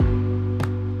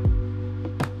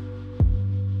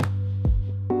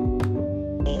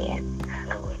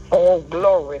Oh,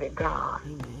 glory to God.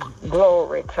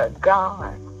 Glory to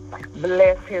God.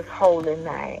 Bless his holy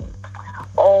name.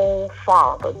 Oh,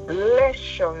 Father,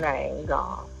 bless your name,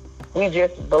 God. We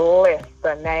just bless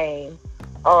the name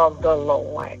of the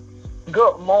Lord.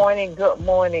 Good morning, good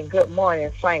morning, good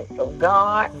morning, saints of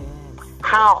God.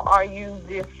 How are you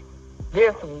this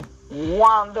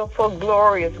wonderful,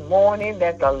 glorious morning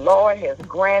that the Lord has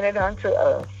granted unto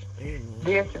us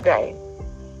this day?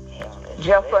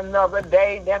 Just another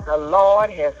day that the Lord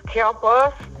has kept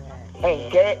us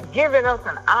and given us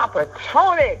an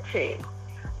opportunity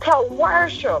to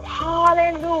worship,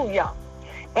 hallelujah,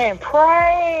 and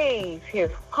praise his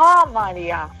harmony,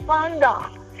 Sanda.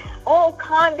 Oh,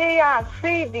 Kandia,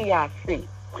 Sidia,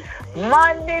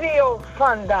 Mandirio,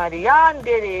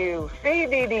 Sandariandirio,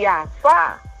 Sidia,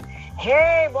 Sa.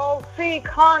 Hey, Bo, Si,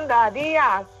 Kanda,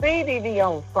 Dia,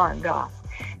 Sidio, Sanda.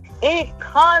 E,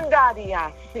 Kanda,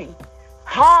 Dia, Si.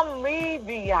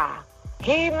 Hamidia,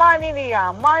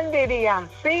 Himanidia, Mandiria,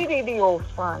 Sidio,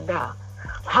 Sanda.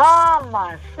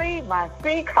 Ha, si,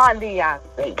 Kandia,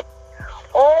 Si.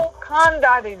 Oh,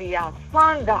 Kanda, Dia,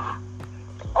 Sanda.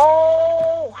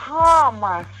 Oh,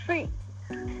 si.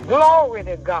 Glory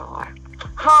to God.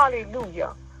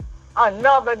 Hallelujah.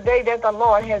 Another day that the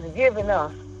Lord has given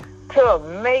us to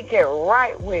make it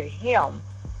right with him.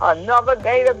 Another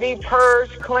day to be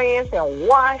purged, cleansed, and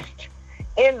washed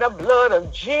in the blood of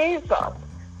Jesus,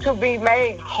 to be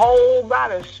made whole by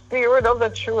the Spirit of the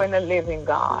true and the living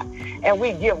God. And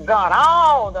we give God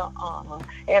all the honor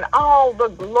and all the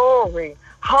glory.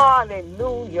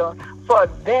 Hallelujah. For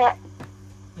that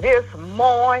this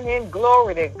morning.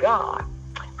 Glory to God.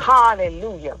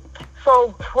 Hallelujah.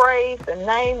 So praise the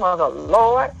name of the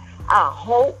Lord. I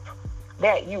hope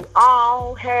that you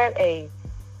all had a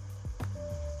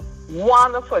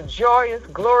wonderful, joyous,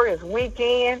 glorious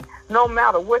weekend, no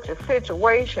matter what your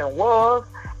situation was.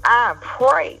 I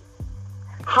pray,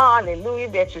 hallelujah,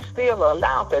 that you still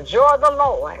allow the joy of the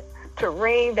Lord to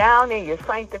rain down in your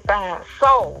sanctified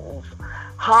souls.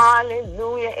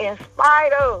 Hallelujah. In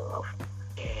spite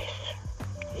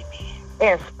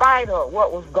of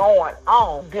what was going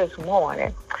on this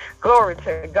morning. Glory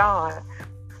to God.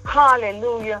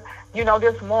 Hallelujah. You know,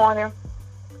 this morning,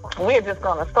 we're just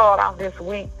going to start off this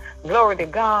week. Glory to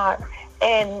God.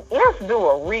 And let's do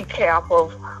a recap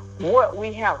of what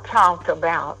we have talked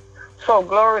about. So,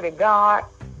 glory to God.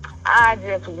 I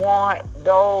just want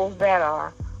those that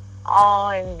are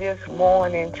on this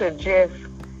morning to just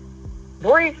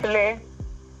briefly,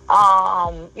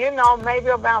 maybe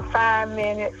about 5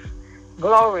 minutes.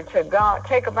 Glory to God.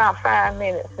 Take about 5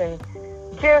 minutes and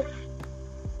just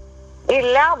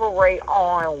elaborate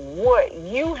on what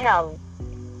you have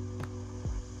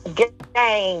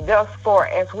gained thus far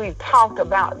as we've talked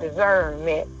about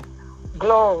discernment.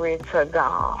 Glory to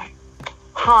God.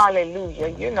 Hallelujah.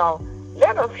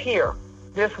 Let us hear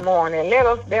this morning. Let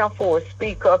us therefore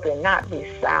speak up and not be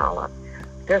silent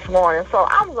this morning. So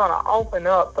I'm going to open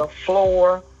up the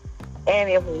floor, and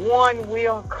if one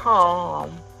will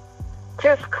come,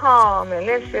 just come and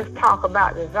let's just talk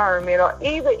about discernment. Or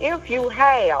even if you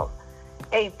have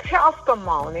a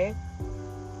testimony,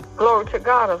 glory to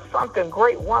God, of something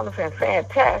great, wonderful, and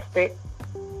fantastic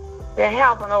that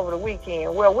happened over the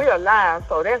weekend. Well, we're alive,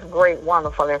 so that's great,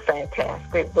 wonderful, and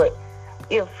fantastic. But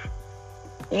if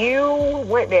you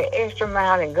went that extra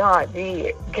mile and God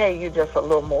gave you just a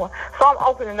little more. So I'm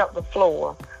opening up the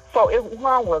floor. So if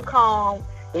one will come,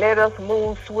 let us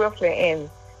move swiftly and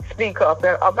speak up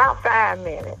in about 5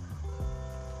 minutes.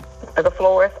 The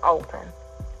floor is open.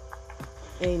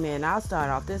 Amen. I'll start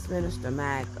off. This Minister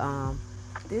Mac,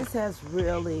 this has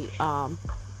really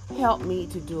helped me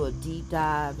to do a deep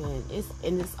dive, and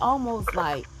it's almost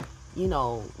like,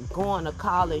 going to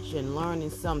college and learning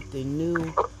something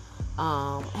new,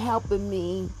 helping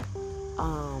me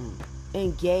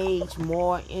engage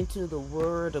more into the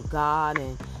Word of God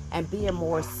and being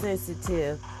more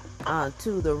sensitive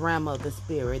to the realm of the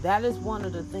Spirit. That is one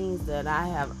of the things that I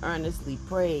have earnestly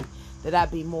prayed, that I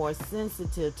be more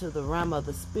sensitive to the realm of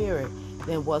the Spirit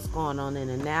than what's going on in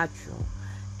the natural.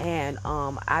 And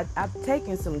I've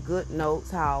taken some good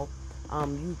notes, how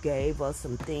you gave us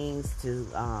some things to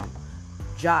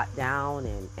jot down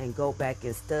and go back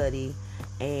and study.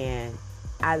 And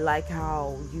I like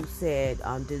how you said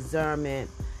discernment,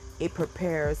 it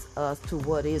prepares us to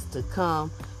what is to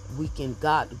come.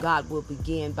 God will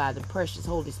begin by the precious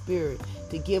Holy Spirit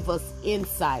to give us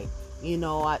insight.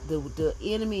 The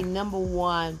enemy number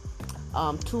one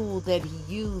tool that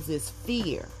he uses is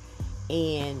fear.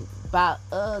 And by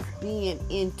us being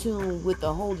in tune with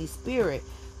the Holy Spirit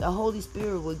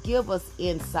will give us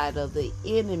insight of the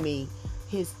enemy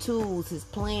his tools, his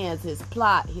plans, his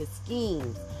plot, his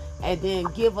schemes, and then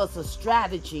give us a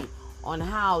strategy on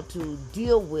how to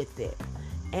deal with it.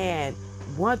 And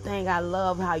one thing I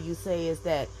love how you say is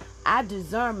that our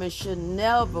discernment should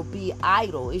never be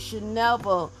idle. It should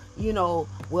never,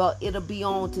 well, it'll be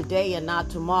on today and not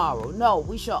tomorrow. No,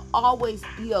 we should always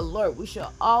be alert. We should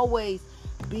always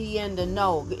be in the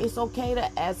know. It's okay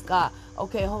to ask God,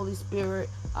 okay, Holy Spirit,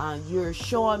 you're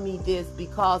showing me this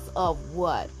because of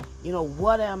what?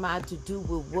 What am I to do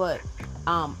with what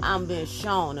I'm being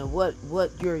shown, and what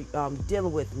you're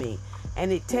dealing with me?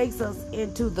 And it takes us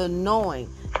into the knowing,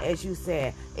 as you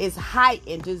said. It's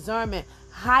heightened. Discernment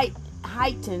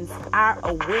heightens our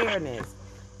awareness.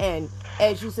 And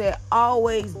as you said,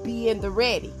 always be in the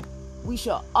ready. We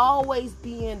should always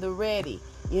be in the ready.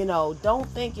 Don't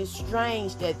think it's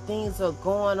strange that things are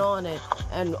going on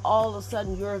and all of a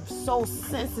sudden you're so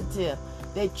sensitive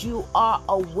that you are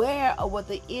aware of what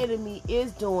the enemy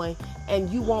is doing, and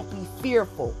you won't be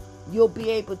fearful. You'll be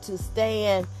able to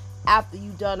stand after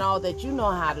you've done all that you know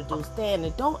how to do. Stand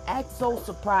and don't act so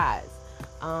surprised.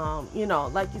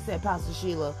 Like you said, Pastor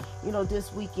Sheila,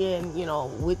 this weekend,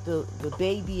 with the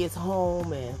baby is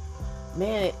home, and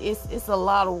man, it's a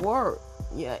lot of work.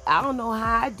 Yeah, I don't know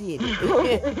how I did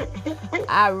it.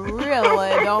 I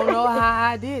really don't know how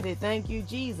I did it. Thank you,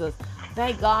 Jesus.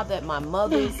 Thank God that my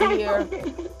mother is here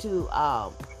to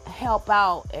help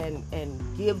out and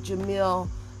give Jamil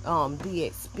the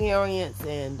experience.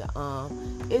 And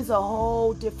it's a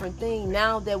whole different thing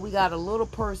now that we got a little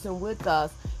person with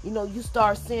us. You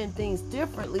start seeing things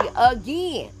differently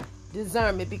again.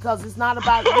 Discernment, because it's not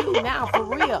about you now, for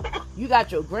real. You got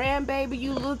your grandbaby,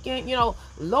 you looking,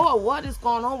 Lord, what is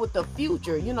going on with the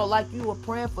future? Like you were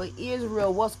praying for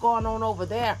Israel, what's going on over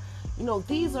there?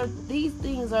 These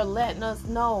things are letting us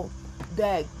know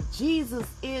that Jesus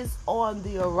is on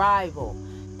the arrival.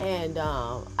 And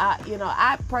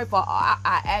I pray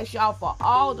I ask y'all for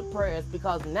all the prayers,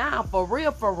 because now for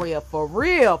real,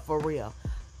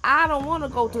 I don't want to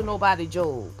go to nobody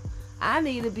Job. I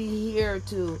need to be here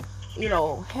to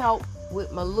help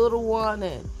with my little one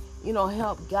and,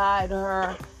 help guide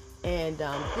her. And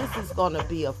this is going to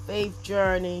be a faith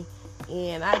journey.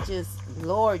 And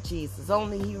Lord Jesus,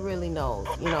 only he really knows,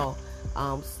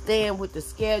 staying with the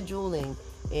schedule. And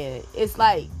it's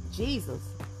like, Jesus,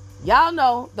 y'all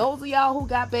know, those of y'all who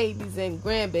got babies and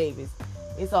grandbabies,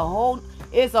 it's a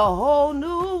whole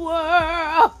new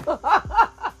world.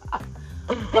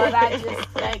 But I just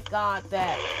thank God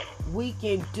that we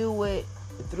can do it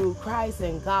through Christ,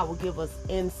 and God will give us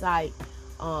insight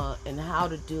on how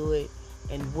to do it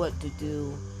and what to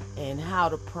do and how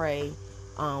to pray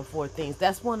for things.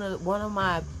 That's one of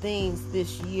my things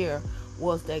this year,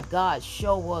 was that God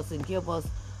show us and give us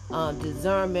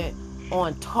discernment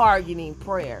on targeting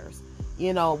prayers.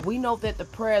 We know that the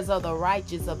prayers of the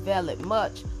righteous avail it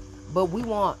much, but we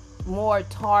want more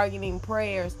targeting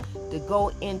prayers to go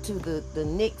into the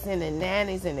nicks and the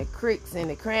nannies and the cricks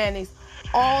and the crannies,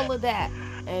 all of that.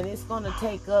 And it's going to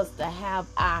take us to have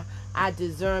our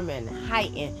discernment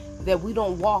heightened, that we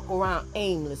don't walk around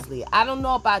aimlessly. I don't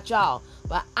know about y'all,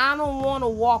 but I don't want to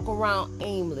walk around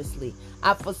aimlessly.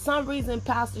 For some reason,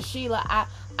 Pastor Sheila,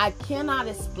 I cannot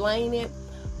explain it,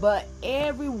 but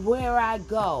everywhere I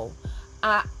go,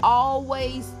 I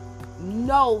always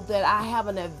know that I have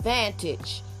an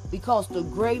advantage, because the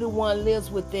greater one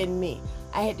lives within me.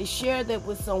 I had to share that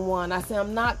with someone. I said,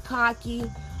 I'm not cocky,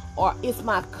 or it's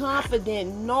my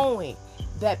confident knowing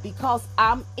that because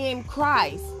I'm in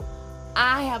Christ,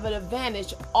 I have an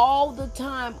advantage all the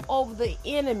time over the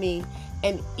enemy.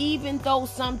 And even though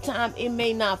sometimes it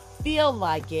may not feel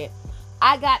like it,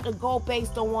 I got to go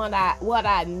based on what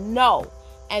I know.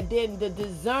 And then the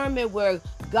discernment, where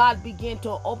God began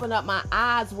to open up my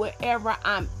eyes wherever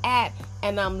I'm at,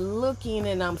 and I'm looking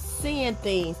and I'm seeing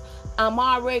things. I'm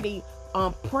already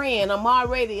praying. I'm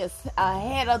already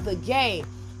ahead of the game,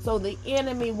 so the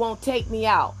enemy won't take me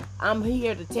out. I'm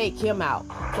here to take him out.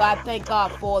 So I thank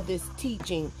God for this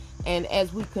teaching. And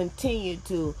as we continue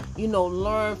to,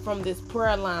 learn from this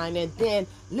prayer line, and then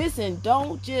listen,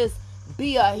 don't just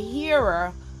be a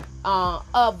hearer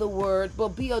of the word, but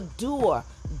be a doer.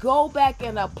 Go back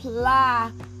and apply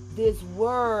this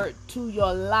word to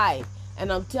your life.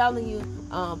 And I'm telling you,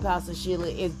 Pastor Sheila,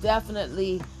 it's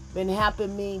definitely been happening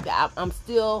to me. I'm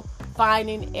still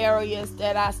finding areas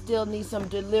that I still need some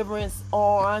deliverance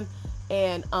on.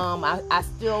 And I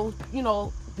still,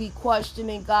 be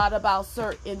questioning God about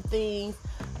certain things.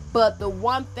 But the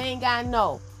one thing I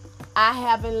know, I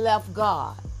haven't left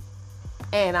God.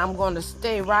 And I'm going to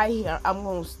stay right here. I'm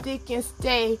going to stick and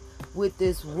stay with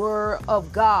this word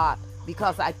of God,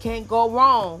 because I can't go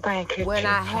wrong Thank you, when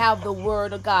Jesus. I have the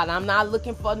word of God. I'm not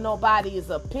looking for nobody's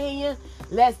opinion.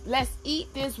 Let's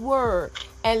eat this word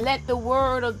and let the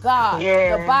word of God.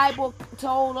 Yes. The Bible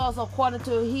told us, according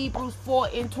to Hebrews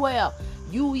 4:12,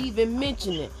 you even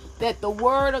mentioned it, that the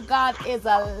word of God is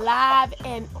alive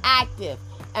and active.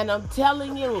 And I'm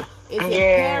telling you, it's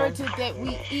imperative that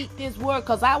we eat this word,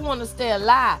 because I want to stay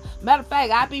alive. Matter of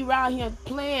fact, I be around here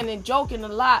playing and joking a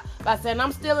lot by saying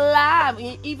I'm still alive.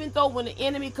 Even though when the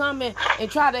enemy come in and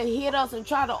try to hit us and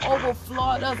try to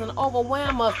overflood us and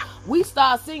overwhelm us, we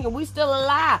start singing, we still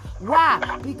alive. Why?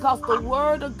 Because the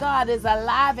word of God is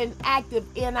alive and active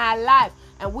in our life.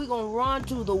 And we're going to run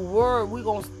to the word. We're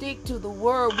going to stick to the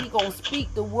word. We're going to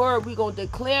speak the word. We're going to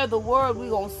declare the word.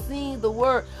 We're going to sing the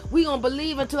word. We're going to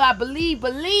believe until I believe.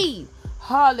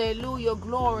 Hallelujah.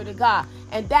 Glory to God.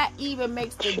 And that even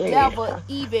makes the devil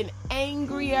even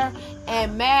angrier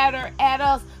and madder at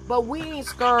us. But we ain't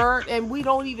scared, and we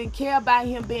don't even care about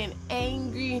him being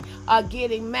angry or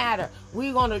getting madder.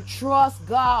 We're going to trust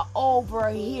God over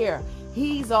here.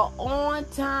 He's an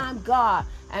on-time God.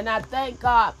 And I thank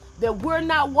God that we're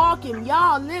not walking.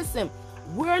 Y'all, listen.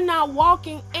 We're not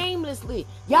walking aimlessly.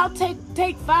 Y'all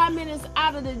take 5 minutes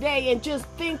out of the day and just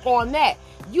think on that.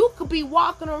 You could be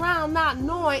walking around not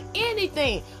knowing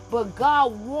anything, but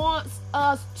God wants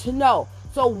us to know.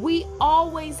 So we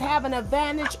always have an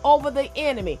advantage over the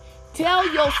enemy.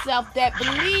 Tell yourself that,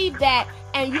 believe that,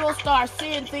 and you'll start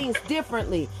seeing things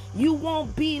differently. You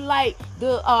won't be like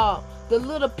the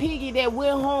little piggy that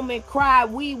went home and cried,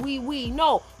 we.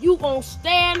 No, you gonna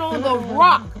stand on the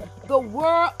rock, the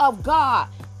word of God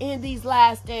in these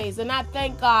last days. And I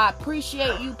thank God.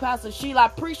 Appreciate you, Pastor Sheila. I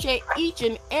appreciate each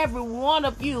and every one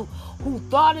of you who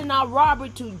thought in our robbery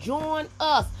to join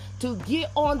us, to get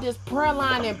on this prayer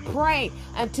line and pray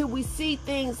until we see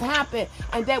things happen,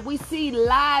 and that we see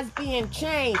lives being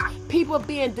changed, people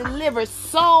being delivered,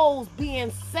 souls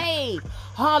being saved.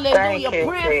 Hallelujah.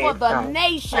 Praying for the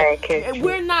nation.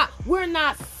 We're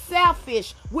not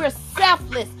selfish. We're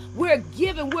selfless. We're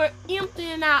giving. We're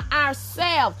emptying out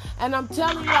ourselves. And I'm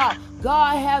telling y'all,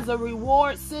 God has a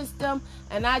reward system.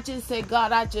 And I just say,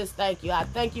 God, I just thank you. I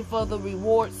thank you for the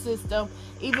reward system.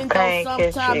 Even though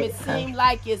sometimes it seems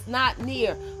like it's not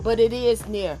near, but it is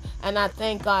near. And I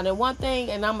thank God. And one thing,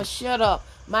 and I'm going to shut up.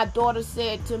 My daughter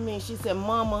said to me, she said,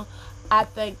 Mama, I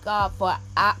thank God for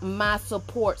my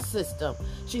support system.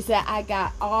 She said, I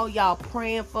got all y'all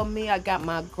praying for me. I got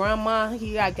my grandma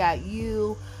here. I got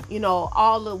you,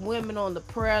 all the women on the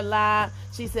prayer line.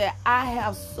 She said, I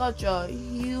have such a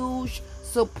huge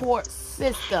support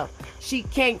system. She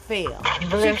can't fail.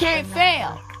 She can't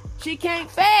fail. She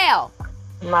can't fail.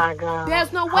 My God.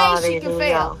 There's no way she can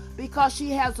fail, because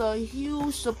she has a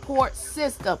huge support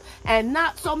system. And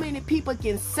not so many people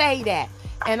can say that.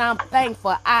 And I'm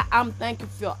thankful. I'm thankful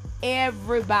for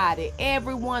everybody,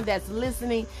 everyone that's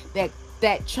listening,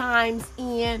 that chimes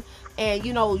in, and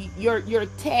your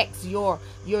texts, your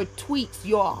tweets,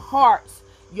 your hearts,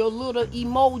 your little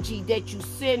emoji that you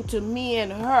send to me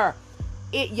and her.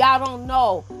 Y'all don't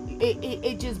know.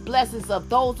 It just blesses us.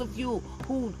 Those of you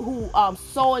who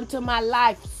sow into my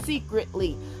life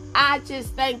secretly, I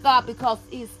just thank God, because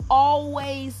it's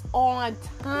always on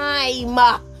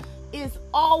time. It's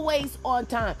always on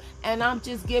time. And I'm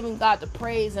just giving God the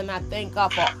praise, and I thank God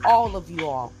for all of you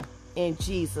all in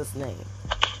Jesus' name.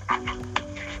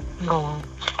 Oh,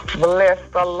 bless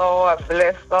the Lord,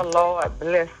 bless the Lord,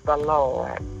 bless the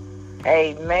Lord.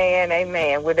 Amen,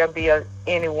 amen. Would there be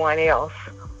anyone else?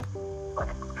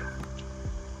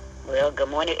 Well, good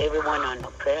morning, everyone on the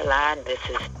prayer line. This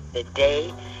is the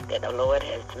day that the Lord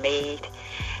has made,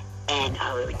 and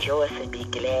I will rejoice and be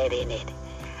glad in it.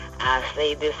 I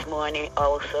say this morning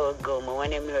also, good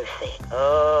morning, mercy.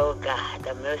 Oh, God,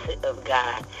 the mercy of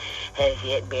God has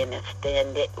yet been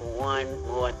extended one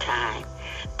more time.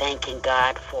 Thanking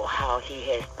God for how he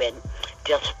has been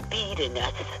just feeding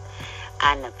us,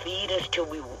 and feed us till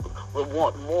we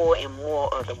want more and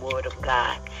more of the word of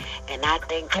God. And I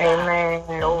thank God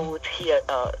those here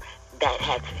that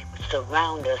have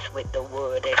surround us with the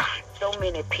word. And so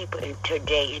many people in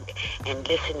today and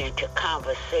listening to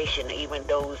conversation, even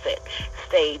those that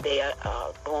say they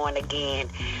are born again,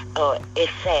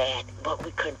 it's sad. But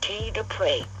we continue to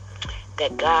pray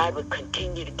that God will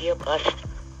continue to give us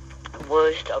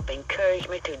words of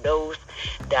encouragement to those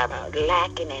that are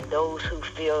lacking and those who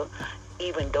feel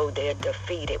even though they're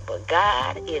defeated. But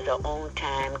God is an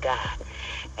on-time God.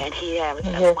 And he has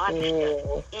admonished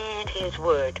us in his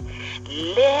word.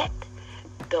 Let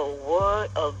the word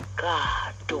of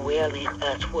God dwell in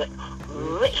us with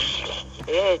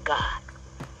richly. God.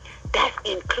 That's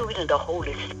including the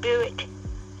Holy Spirit.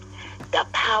 the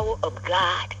power of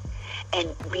God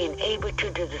and being able to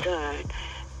discern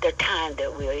the time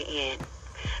that we're in.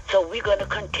 So we're going to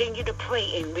continue to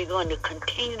pray, and we're going to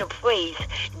continue to praise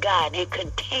God and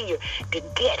continue to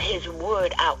get his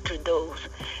word out to those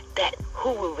that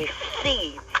who will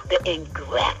receive the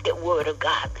engrafted word of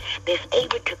God that's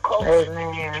able to cause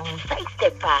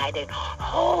sanctified and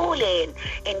holy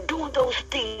and doing those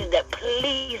things that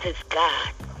pleases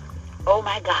God. Oh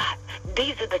my God,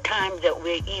 these are the times that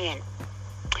we're in,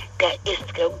 that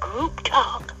it's a group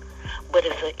talk, but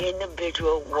it's an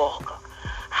individual walk.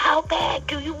 How bad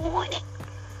do you want it?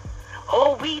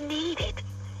 Oh, we need it.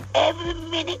 Every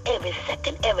minute, every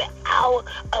second, every hour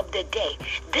of the day.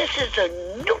 This is a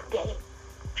new day,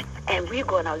 and we're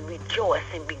going to rejoice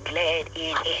and be glad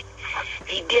in it.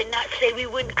 He did not say we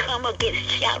wouldn't come against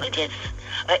challenges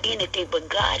or anything, but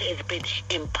God has been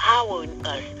empowering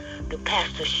us, the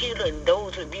Pastor Sheila and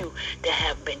those of you that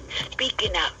have been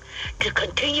speaking out, to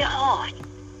continue on,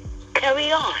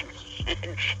 carry on.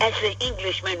 As the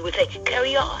Englishman would say,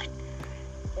 carry on.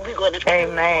 We're going to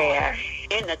carry on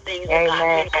in the things that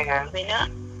God is giving up.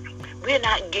 We're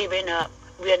not giving up.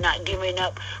 We're not giving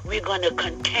up. We're going to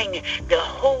continue to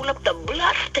hold up the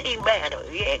bloodstained banner.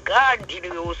 Yeah, God did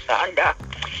it.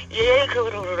 Yeah,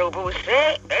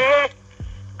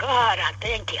 God, I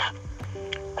thank you.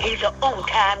 He's an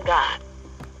on-time God.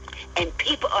 And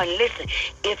people are listening.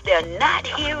 If they're not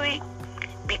hearing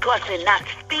because they're not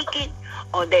speaking,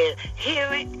 or they're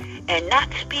hearing and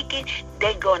not speaking,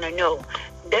 they're going to know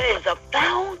there is a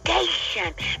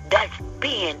foundation that's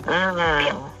being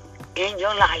built in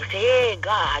your life. Hey,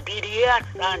 God,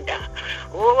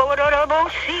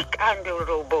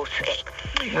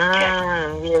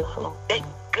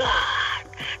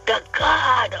 the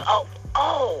God of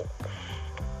all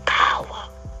power,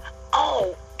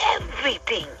 all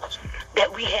everything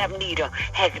that we have need of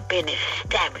has been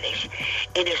established.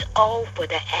 It is all for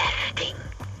the asking.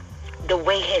 The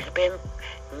way has been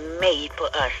made for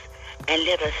us, and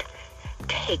let us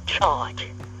take charge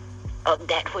of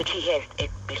that which he has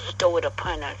bestowed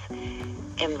upon us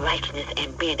in righteousness,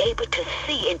 and being able to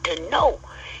see and to know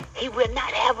he will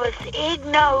not have us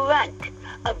ignorant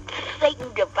of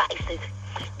Satan's devices,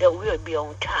 that we'll be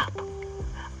on top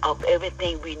of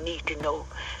everything we need to know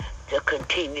to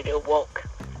continue to walk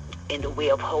in the way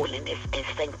of holiness and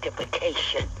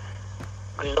sanctification.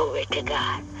 Glory to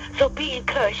God. So be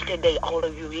encouraged today, all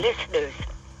of you listeners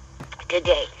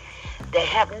today that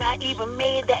have not even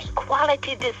made that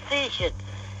quality decision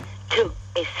to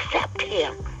accept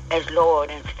him as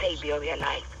Lord and Savior of your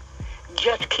life.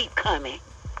 Just keep coming.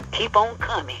 Keep on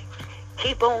coming.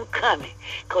 Keep on coming.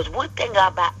 Because one thing I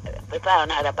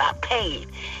found out about pain,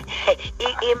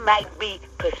 it might be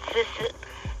persistent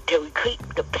to keep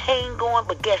the pain going,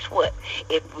 but guess what?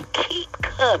 If we keep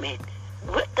coming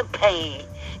with the pain,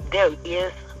 there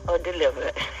is a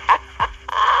deliverance.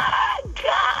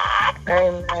 God.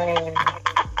 Amen.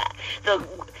 So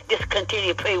just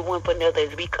continue to pray one for another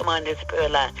as we come on this prayer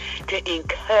line to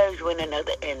encourage one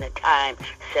another in a time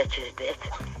such as this.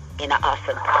 In the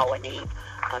awesome power name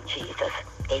of Jesus.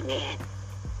 Amen.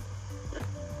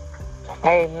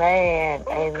 Amen.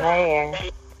 Amen. Thank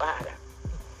you, Father.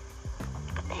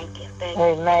 Thank you. Thank you.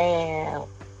 Amen.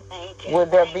 Thank you.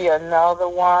 Would there be another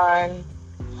one?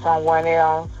 Someone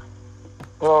else?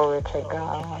 Glory to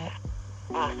God.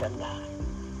 Awesome God.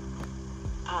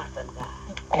 Awesome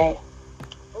God.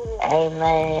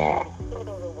 Amen.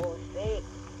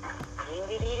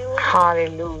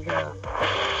 Hallelujah.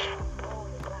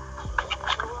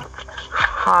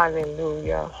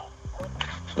 Hallelujah.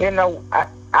 You know,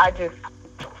 I just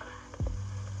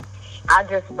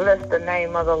bless the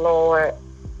name of the Lord,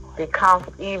 because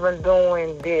even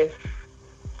doing this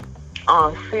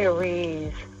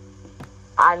series,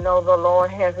 I know the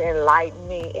Lord has enlightened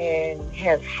me and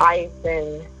has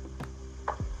heightened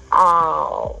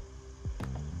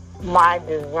my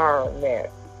discernment.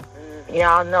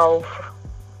 Y'all know,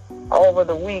 over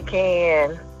the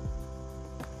weekend,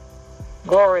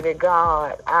 glory to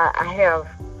God, I have,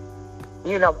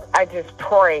 I just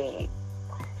prayed.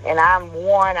 And I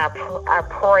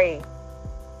pray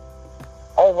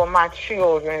over my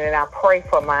children, and I pray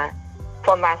for my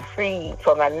seed,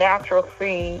 for my natural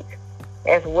seed,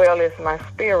 as well as my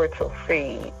spiritual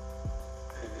seed,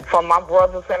 for my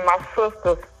brothers and my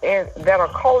sisters that are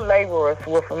co-laborers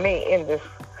with me in this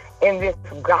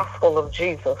gospel of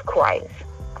Jesus Christ,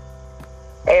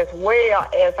 as well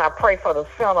as I pray for the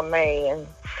sinner man's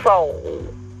soul.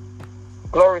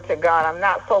 Glory to God. I'm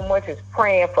not so much as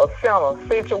praying for sinner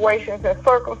situations and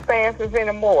circumstances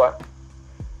anymore,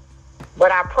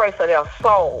 but I pray for their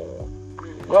soul.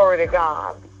 Glory to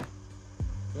God.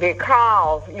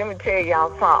 Because, let me tell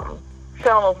y'all something.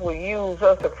 Sinners will use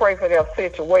us to pray for their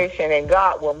situation, and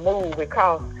God will move,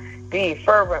 because the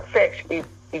fervent,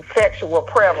 effectual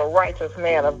prayer of a righteous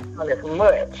man availeth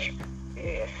much.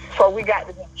 Yes. So we got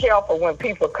to be careful when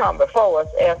people come before us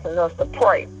asking us to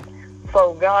pray.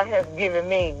 So God has given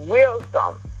me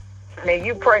wisdom. Now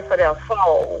you pray for their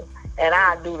soul, and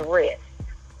I do the rest.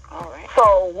 All right.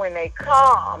 So when they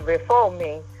come before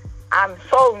me, I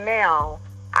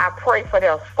pray for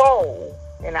their soul,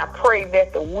 and I pray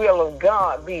that the will of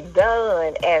God be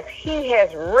done as He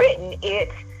has written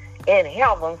it in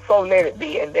heaven, so let it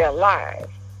be in their lives.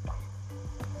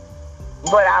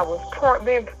 But I was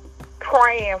been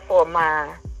praying for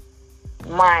my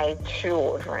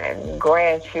children,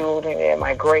 grandchildren, and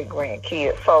my great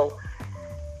grandkids. So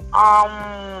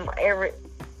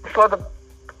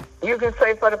you can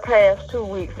say for the past 2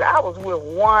 weeks, I was with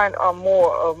one or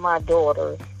more of my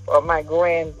daughters or my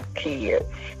grandkids,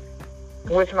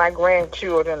 which my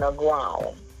grandchildren are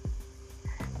grown.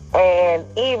 And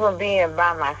even being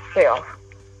by myself.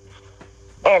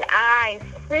 And I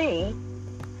see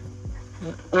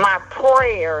my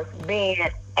prayers being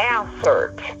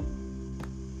answered.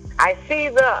 I see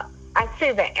the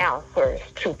answers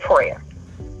to prayer.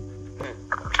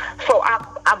 So I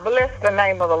bless the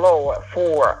name of the Lord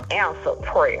for answered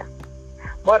prayer.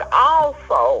 But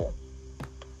also,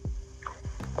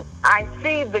 I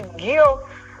see the gifts,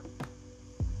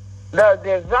 the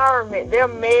discernment, their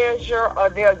measure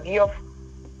of their gift.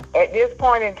 At this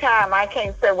point in time, I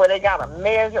can't say whether they got a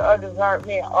measure of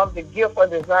discernment of the gift of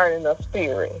discerning the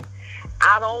spirit.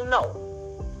 I don't know.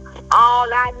 All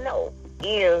I know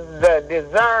is the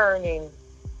discernment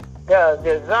that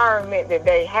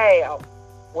they have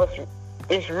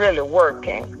is really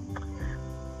working.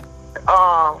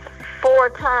 4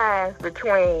 times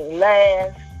between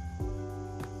last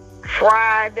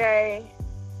Friday,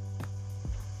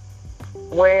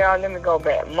 well, let me go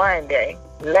back,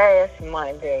 last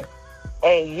Monday,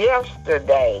 and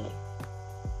yesterday,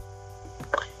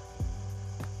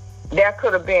 there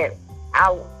could have been,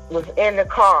 I was in the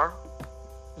car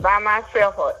by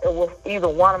myself, or it was either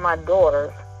one of my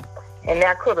daughters, and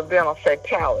there could have been a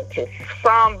fatality.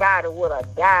 Somebody would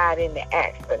have died in the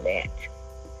accident.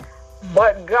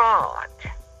 But God,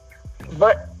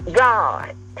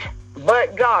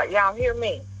 y'all hear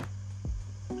me?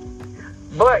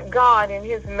 But God in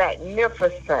His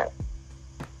magnificence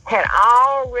had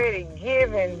already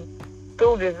given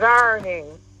through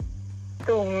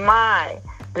my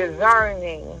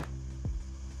discernment,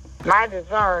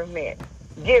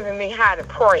 giving me how to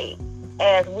pray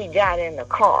as we got in the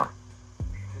car.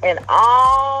 And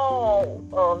all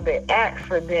of the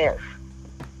accidents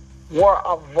were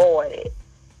avoided.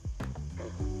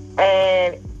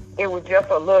 And it was just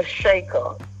a little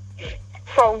shake-up.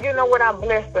 So, you know what, I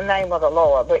bless the name of the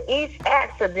Lord. But each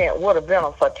accident would have been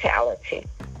a fatality.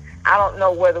 I don't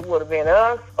know whether it would have been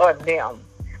us or them.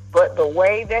 But the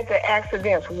way that the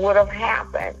accidents would have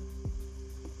happened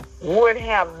would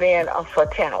have been a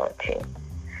fatality.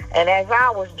 And as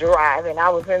I was driving, I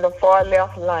was in the far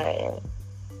left lane.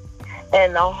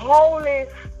 And the Holy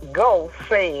Ghost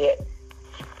said,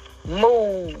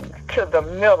 move to the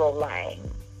middle lane.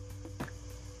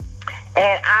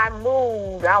 And I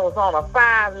moved. I was on a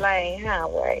 5-lane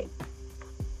highway.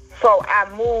 So I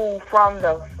moved from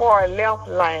the far left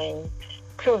lane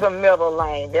to the middle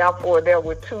lane. Therefore, there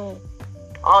were 2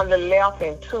 on the left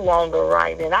and 2 on the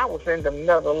right. And I was in the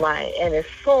middle lane. And as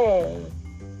soon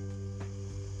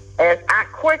as I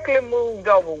quickly moved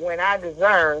over when I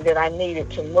discerned that I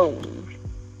needed to move,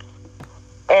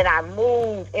 and I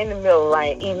moved in the middle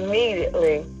lane,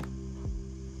 immediately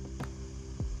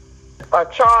a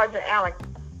Charger and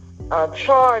a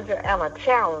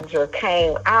Challenger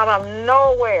came out of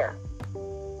nowhere.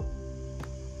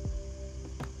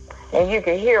 And you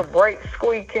could hear brakes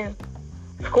screeching,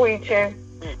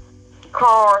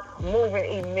 cars moving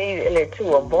immediately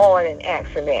to avoid an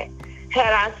accident.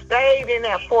 Had I stayed in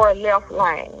that far left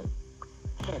lane,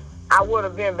 I would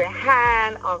have been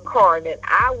behind a car that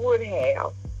I would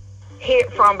have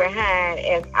hit from behind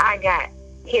as I got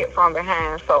hit from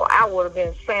behind. So I would have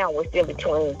been sandwiched in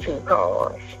between 2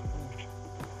 cars.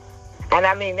 And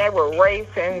I mean, they were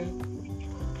racing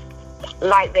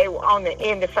like they were on the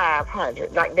Indy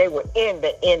 500, like they were in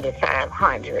the Indy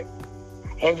 500.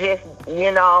 And just,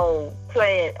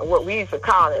 playing what we used to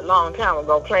call it a long time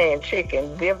ago, playing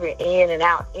chicken, dipping in and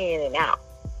out.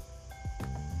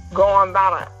 Going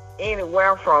about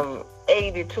anywhere from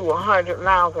 80 to 100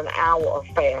 miles an hour or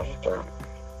faster.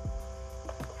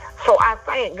 So I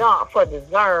thank God for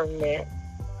discernment,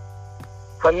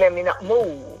 for letting me know,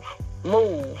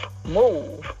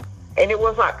 move. And it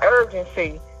was an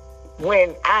urgency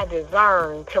when I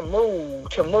discerned to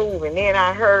move. And then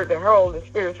I heard the Holy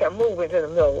Spirit say, move into the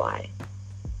middle lane.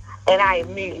 And I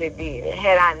immediately did it.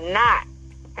 Had I not,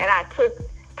 and I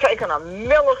taken a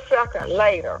millisecond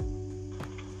later,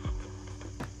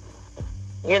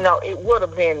 it would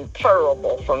have been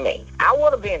terrible for me. I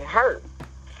would have been hurt.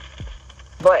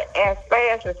 But as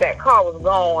fast as that car was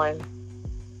going,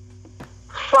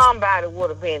 somebody would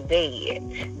have been dead.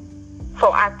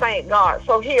 So I thank God.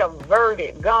 So he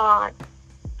averted, God,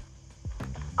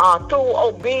 through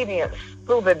obedience,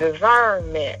 through the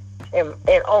discernment and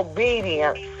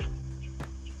obedience,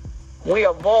 we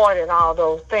avoided all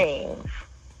those things.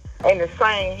 And the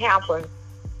same happened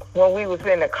when we was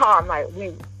in the car.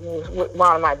 We was with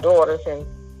one of my daughters, and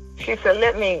she said,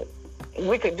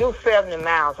 we could do 70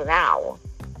 miles an hour.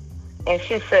 And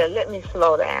she said, let me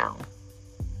slow down.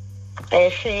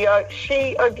 And she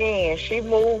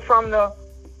moved from the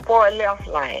far left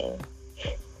lane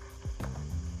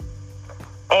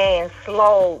and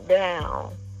slowed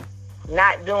down,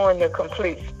 not doing the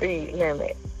complete speed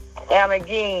limit. And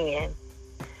again,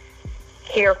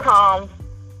 here comes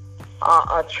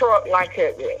a truck like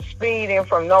speeding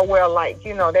from nowhere, like,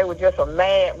 they were just a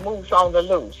mad moose on the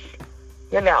loose,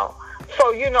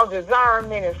 So,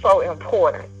 discernment is so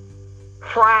important.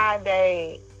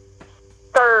 Thursday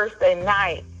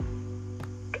night,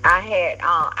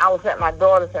 I was at my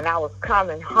daughter's and I was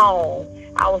coming home.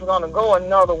 I was going to go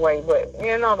another way, but,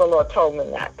 the Lord told me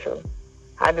not to.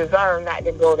 I discerned not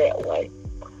to go that way.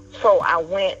 So I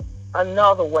went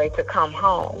another way to come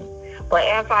home. But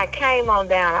as I came on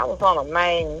down, I was on a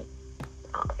main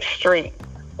street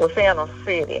within a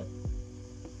city.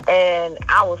 And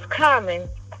I was coming,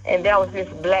 and there was this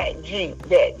black Jeep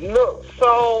that looked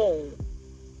so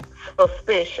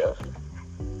suspicious.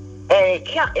 And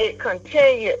it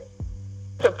continued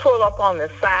to pull up on the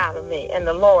side of me. And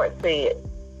the Lord said,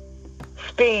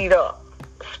 speed up.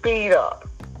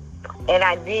 And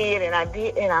I did, and I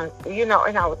did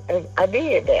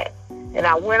that. And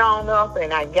I went on up,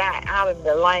 and I got out of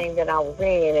the lane that I was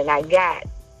in, and I got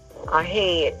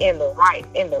ahead in the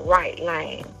right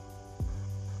lane.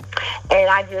 And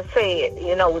I just said,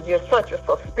 it was just such a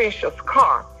suspicious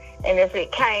car. And as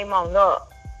it came on up,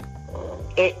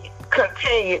 it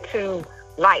continued to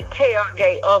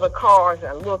tailgate other cars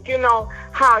and look.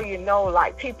 How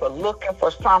people looking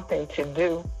for something to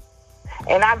do.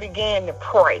 And I began to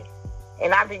pray.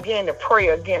 And I began to pray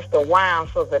against the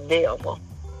wiles of the devil.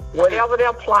 Whatever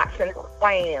their plots and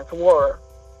plans were,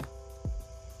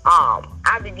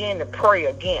 I began to pray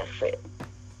against it.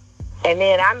 And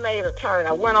then I made a turn.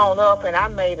 I went on up and I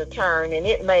made a turn, and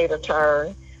it made a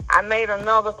turn. I made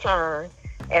another turn,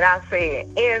 and I said,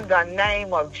 in the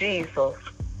name of Jesus,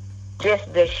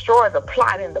 just destroy the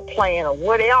plot and the plan of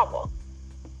whatever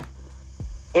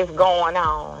is going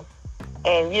on.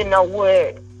 And you know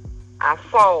what? I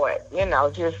saw it,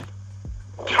 just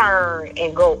turn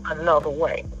and go another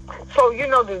way. So,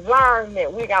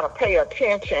 discernment, we got to pay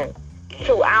attention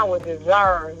to our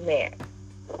discernment.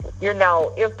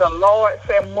 If the Lord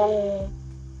said move,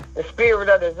 the spirit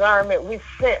of discernment, we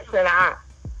sense in our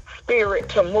spirit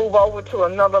to move over to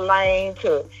another lane,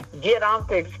 to get off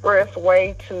the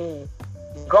expressway, to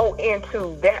go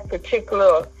into that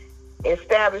particular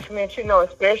establishment,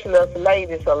 especially us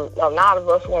ladies, a lot of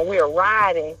us, when we are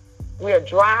riding, we are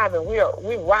driving, we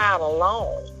ride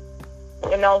alone.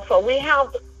 So we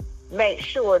have to make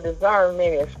sure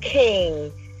discernment is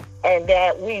king, and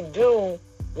that we do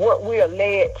what we are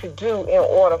led to do in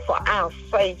order for our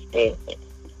safety,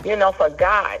 for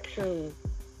God to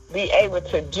be able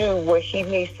to do what he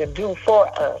needs to do for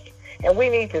us. And we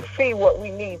need to see what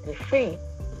we need to see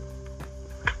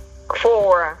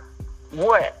for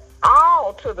what?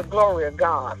 All to the glory of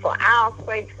God, for our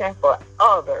sakes and for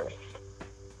others.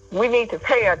 We need to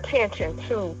pay attention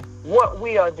to what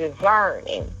we are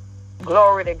discerning.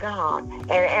 Glory to God.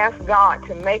 And ask God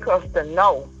to make us to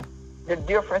know the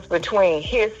difference between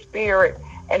his spirit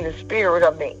and the spirit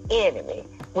of the enemy.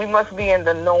 We must be in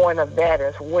the knowing of that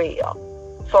as well.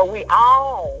 So we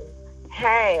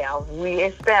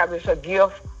establish a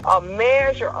gift, a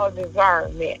measure of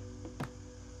discernment.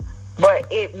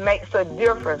 But it makes a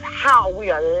difference how we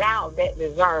allow that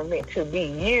discernment to be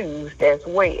used as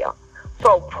well.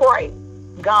 So pray,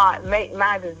 God, make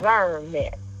my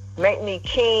discernment, make me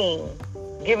king,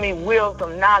 give me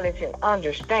wisdom, knowledge, and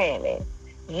understanding.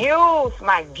 Use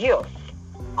my gifts,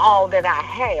 all that I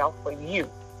have for you.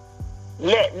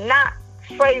 Let not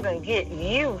Satan get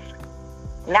use,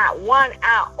 not one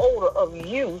iota of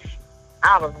use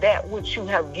out of that which you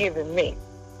have given me.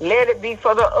 Let it be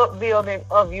for the upbuilding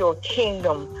of your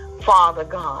kingdom, Father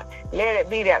God. Let it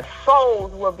be that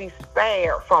souls will be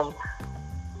spared from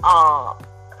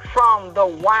the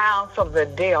wiles of the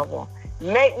devil.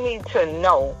 Make me to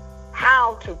know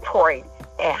how to pray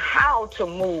and how to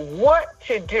move, what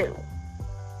to do.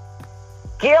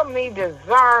 Give me a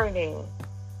discerning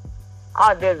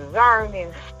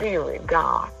spirit,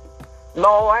 God.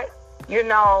 Lord, if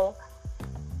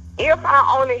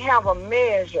I only have a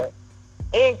measure,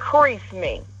 increase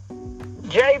me.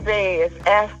 Jabez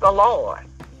asked the Lord,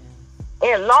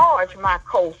 enlarge my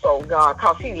coast, oh God,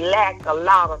 because he lacked a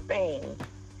lot of things.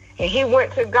 And he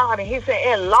went to God and he said,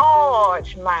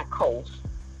 enlarge my coast,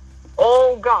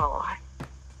 oh God,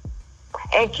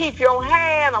 and keep your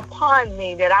hand upon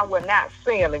me that I will not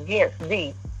sin against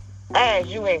thee as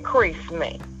you increase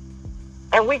me.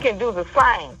 And we can do the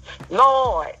same.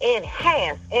 Lord,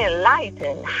 enhance,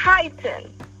 enlighten,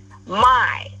 heighten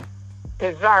my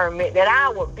discernment, that I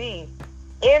will be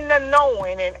in the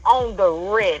knowing and on the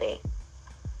ready.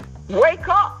 Wake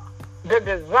up the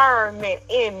discernment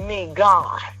in me,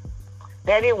 God,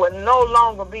 that it will no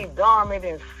longer be dormant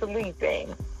and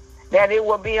sleeping, that it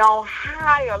will be on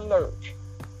high alert,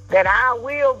 that I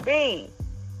will be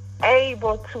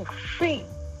able to see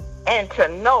and to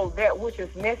know that which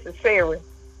is necessary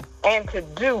and to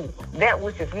do that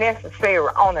which is necessary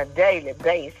on a daily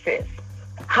basis.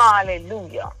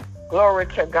 Hallelujah. Glory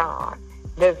to God.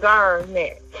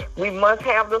 Discernment. We must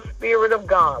have the Spirit of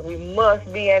God. We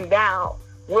must be endowed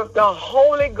with the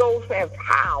Holy Ghost and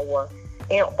power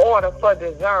in order for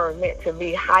discernment to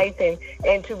be heightened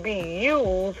and to be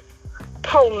used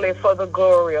totally for the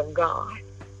glory of God.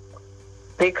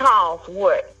 Because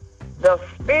what? The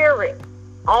Spirit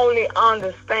only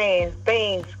understands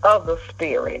things of the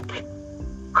Spirit.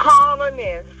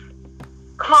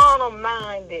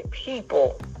 Carnal-minded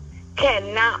people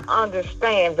cannot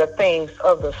understand the things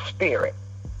of the Spirit.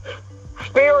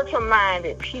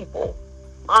 Spiritual-minded people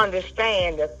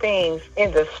understand the things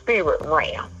in the spirit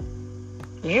realm.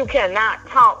 You cannot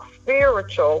talk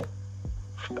spiritual.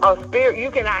 You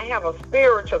cannot have a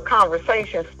spiritual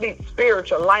conversation, speak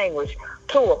spiritual language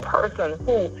to a person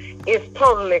who is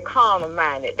totally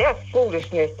carnal-minded. That's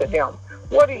foolishness to them.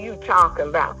 What are you talking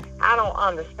about? I don't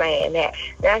understand that.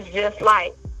 That's just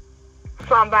like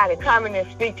somebody coming and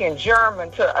speaking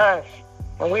German to us.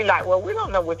 And we like, well, we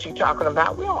don't know what you're talking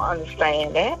about. We don't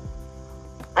understand that.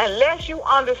 Unless you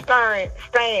understand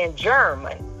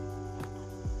German,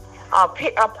 a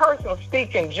person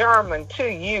speaking German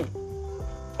to you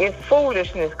is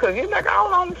foolishness, because you're like, I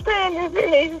don't understand this. They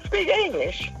need to speak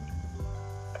English.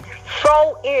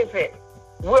 So is it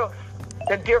with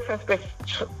the difference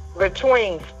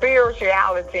between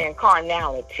spirituality and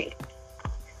carnality.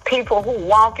 People who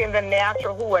walk in the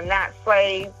natural, who are not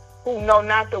saved, who know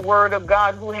not the word of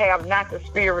God, who have not the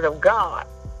Spirit of God,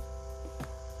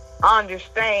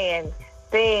 understand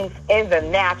things in the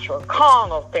natural,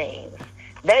 carnal things.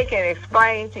 They can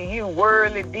explain to you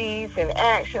worldly deeds and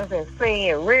actions and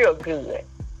sin real good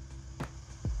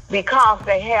because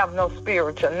they have no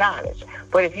spiritual knowledge.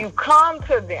 But if you come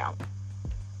to them,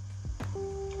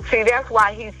 see, that's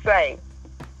why he say,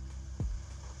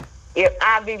 if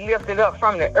I be lifted up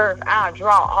from the earth, I'll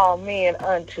draw all men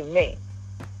unto me.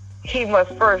 He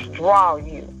must first draw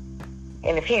you.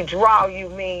 And if he draw you,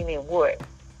 meaning what?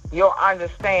 Your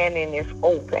understanding is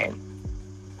open.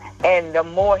 And the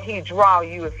more he draw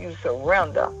you, if you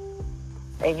surrender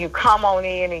and you come on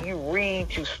in and you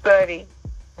read, you study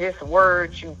this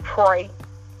word, you pray,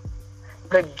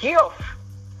 the gifts,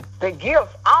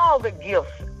 all the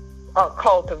gifts are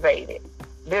cultivated.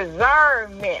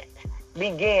 Discernment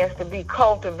begins to be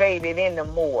cultivated in the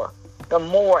more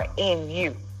in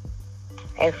you.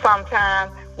 And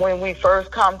sometimes when we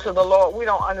first come to the Lord, we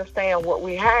don't understand what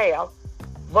we have.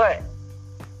 But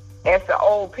as the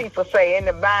old people say, in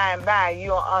the by and by,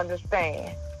 you'll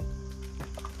understand.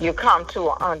 You come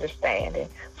to an understanding.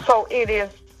 So it is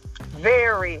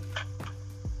very,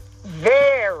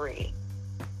 very,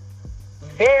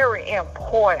 very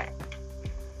important.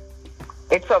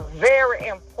 It's a very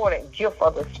important gift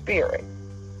of the Spirit.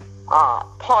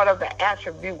 Part of the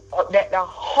attribute that the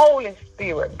Holy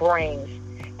Spirit brings,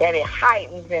 that it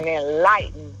heightens and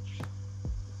enlightens,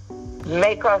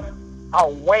 make us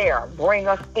aware, bring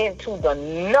us into the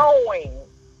knowing,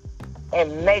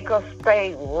 and make us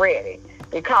stay ready.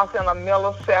 Because in a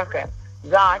millisecond,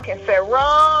 God can say,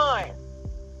 run.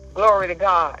 Glory to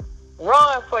God.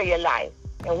 Run for your life.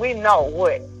 And we know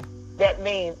what that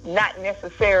means, not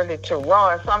necessarily to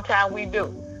run. Sometimes we do.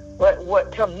 But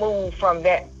what to move from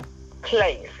that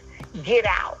place. Get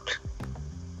out.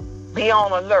 Be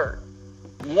on alert.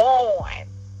 Warn.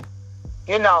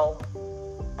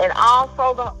 And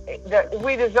also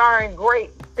we discern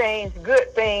great things,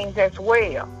 good things as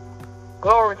well.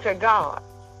 Glory to God.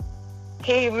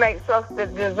 He makes us to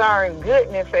discern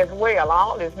goodness as well.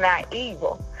 All is not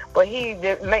evil, but he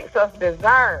makes us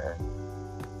discern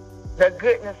the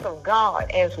goodness of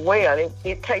God as well.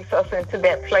 It takes us into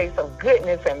that place of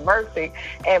goodness and mercy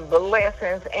and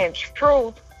blessings and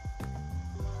truth,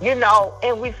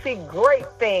 and we see great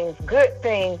things, good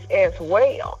things as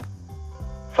well.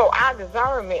 So our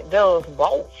discernment does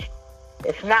both.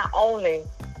 It's not only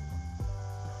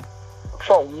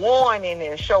for warning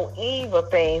and show evil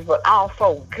things, but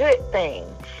also good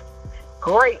things,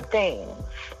 great things,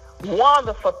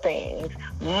 wonderful things,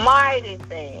 mighty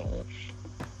things,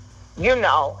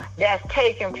 that's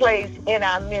taking place in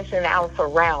our midst and our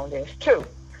surroundings too.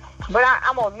 But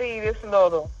I'm going to leave this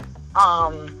little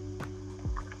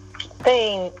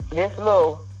this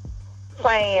little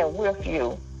saying with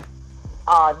you.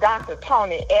 Dr.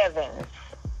 Tony Evans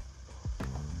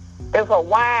is a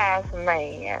wise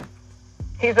man.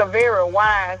 He's a very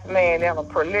wise man and a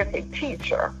prolific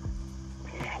teacher.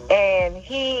 And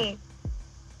he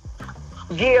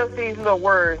gives these little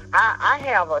words. I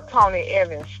have a Tony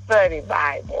Evans study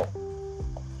Bible.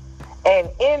 And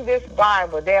in this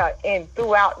Bible,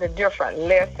 throughout the different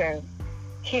lessons,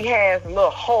 he has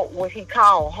little what he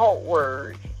called hope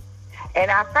words. And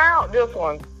I found this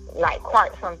one like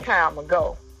quite some time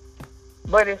ago.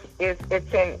 But it's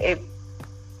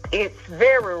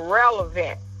very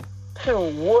relevant to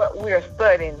what we're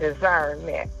studying,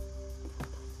 discernment.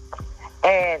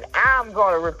 And I'm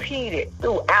going to repeat it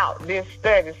throughout this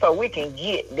study so we can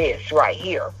get this right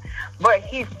here. But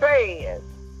he says,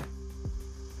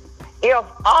 if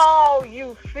all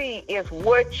you see is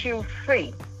what you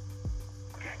see,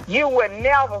 you will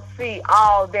never see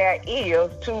all there is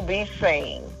to be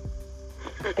seen.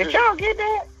 Did y'all get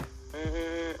that?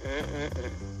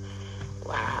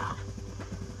 Wow.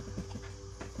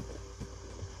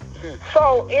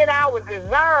 So in our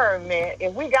discernment,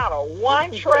 if we got a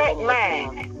one-track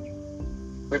mind,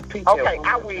 repeat. Okay,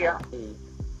 I will.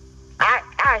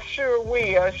 I sure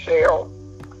will, Cheryl.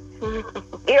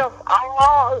 If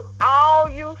all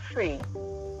you see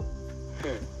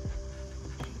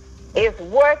is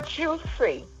what you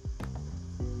see,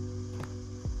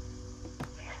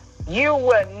 you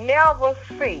will never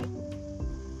see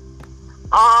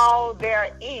all there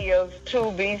is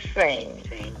to be seen.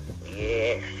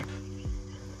 Yes.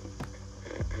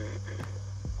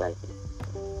 Thank you.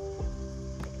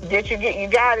 You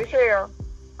got it, Cheryl?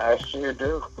 I sure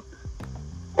do.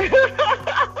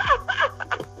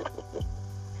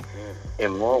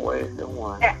 In more ways than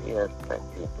one. Yes, thank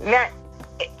you. Now,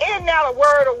 isn't that a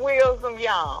word of wisdom,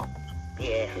 y'all?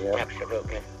 Yes, Yep.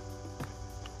 absolutely.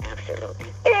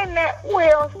 Absolutely. Isn't that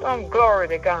wisdom? Glory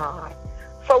to God.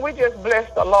 So we just bless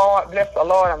the Lord. Bless the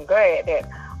Lord. I'm glad that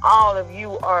all of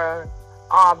you are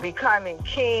becoming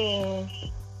keen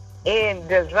in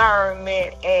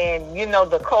discernment, and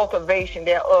the cultivation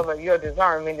thereof of your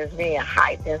discernment is being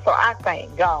heightened. So I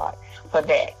thank God for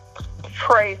that.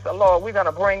 Praise the Lord. We're going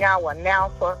to bring our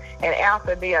announcer, and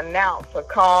after the announcer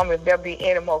comes, if there be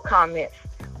any more comments,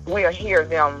 we'll hear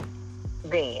them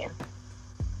then.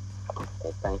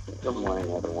 Okay, thank you. Good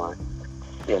morning, everyone.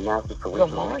 The announcements for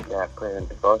which we got prayer and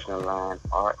devotional line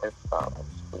are as follows.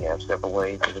 We have several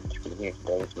ways in which you can hear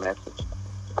today's message.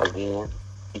 Again,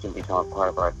 you can become a part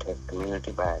of our text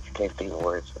community by texting the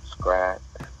word subscribe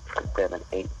to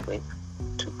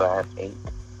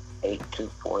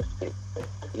 786-258-8246.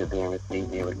 You'll then receive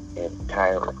the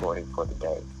entire recording for the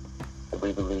day. If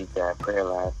we believe that our prayer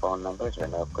line phone numbers are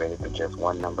upgraded to just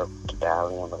one number to dial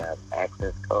in without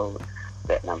access code.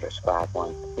 That number is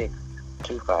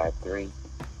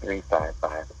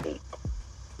 516-253-3558.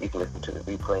 You can listen to the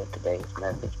replay of today's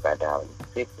message by dialing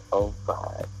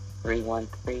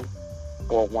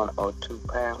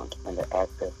 605-313-4102 # and the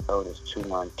access code is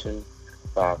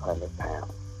 212-500 #.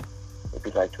 If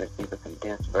you'd like to receive a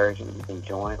condensed version, you can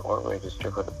join or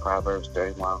register for the Proverbs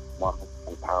 31 Woman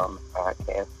Empowerment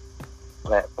Podcast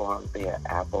platform via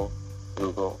Apple,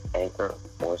 Google, Anchor,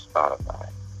 or Spotify.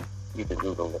 You can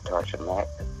Google Latasha Mack,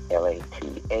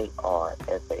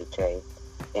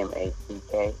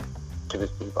 LATARSHAMACK, to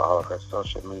receive all of her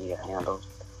social media handles.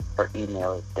 Her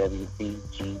email is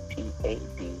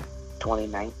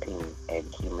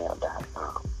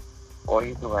wbgpad2019@gmail.com. Or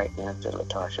you can write in to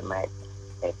Latasha Mack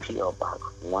at P.O. Box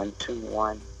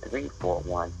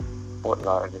 121341, Fort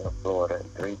Lauderdale, Florida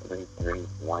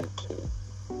 33312.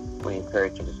 We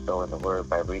encourage you to sow in the Word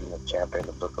by reading a chapter in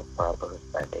the book of Proverbs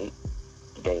by date.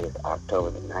 Today is October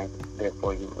the 9th,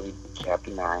 therefore you read chapter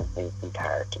 9 in its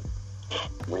entirety.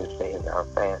 Wednesday is our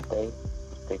fast day,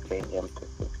 6 a.m. to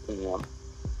 6 p.m.,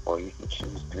 or you can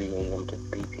choose 3 a.m. to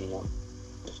 3 p.m.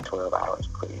 It's 12 hours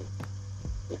for you.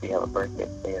 If you have a birthday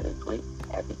today or this week,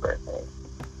 happy birthday.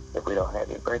 If we don't have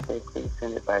your birthday, please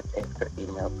send it by text or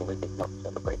email so we can help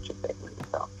celebrate your day with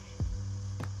yourself.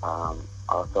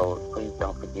 Also, please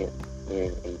don't forget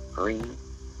there's a free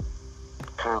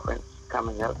conference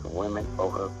coming up, Women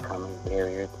Overcoming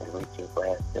Barriers and Reaching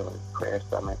Glass Ceiling Prayer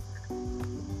Summit,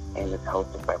 and it's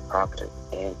hosted by Prophetess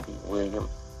Angie Williams.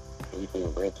 You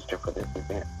can register for this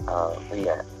event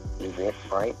via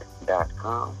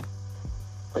eventbrite.com.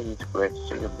 Please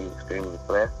register. You'll be extremely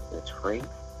blessed. It's free,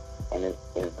 and it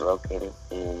is located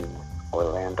in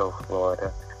Orlando,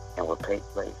 Florida, and will take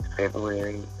place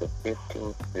February the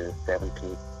 15th to the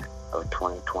 17th of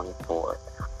 2024.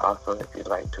 Also, if you'd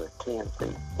like to attend,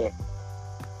 please text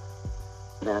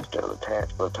Minister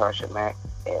Latasha Mack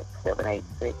at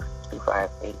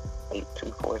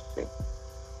 786-258-8246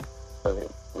 so that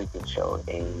we can show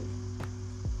a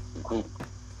group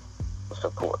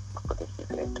support for this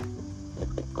event. This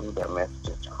concludes our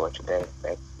messages for today.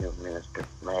 Back to you, Minister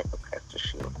Mack or Pastor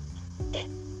Sheila.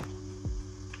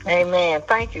 Amen.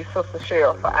 Thank you, Sister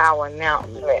Cheryl, for our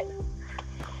announcement.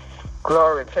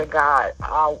 Glory to God.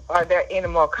 Are there any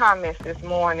more comments this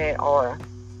morning or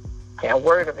a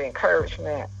word of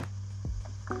encouragement?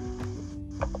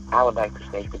 I would like to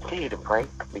say continue to pray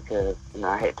because,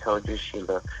 I had told you,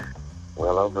 Sheila,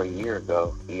 well over a year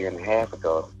and a half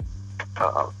ago,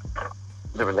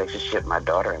 the relationship, my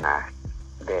daughter and I,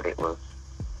 that it was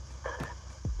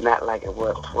not like it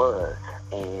once was.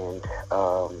 And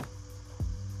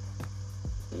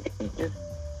just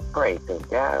pray because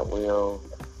God will,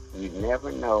 you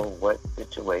never know what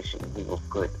situation He will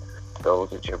put those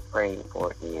that you're praying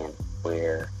for in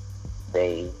where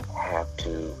they have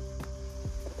to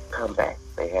come back.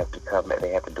 They have to come back.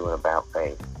 They have to do an about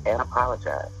face and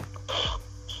apologize.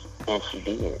 And she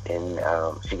did. And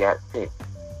she got sick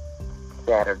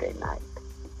Saturday night.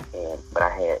 But I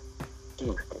had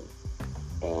Houston.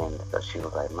 And so she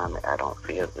was like, Mommy, I don't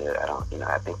feel good. I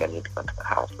think I need to go to the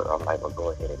hospital. I'm like, well, go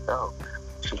ahead and go.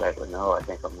 She's like, well, no, I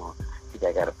think I'm on. She said,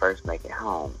 I got to first make it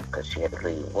home because she had to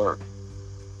leave work.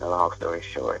 And long story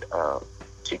short,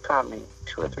 she called me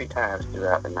 2 or 3 times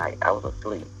throughout the night. I was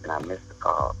asleep and I missed the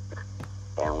call.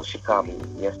 And when she called me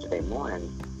yesterday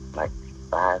morning, like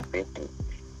 5:50,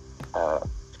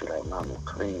 she's like, Mommy,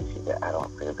 please. She said, I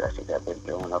don't feel good. She said, I've been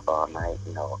throwing up all night.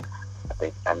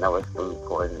 I know it's food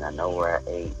poisoning. I know where I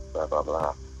ate, blah, blah,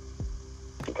 blah.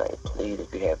 She's like, please,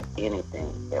 if you have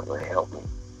anything that will help me,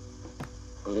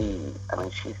 please.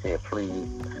 She said, please,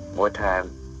 more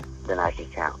times than I can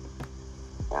count.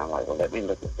 And I'm like, well, let me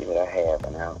look and see what I have,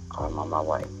 and I'm on my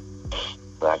way.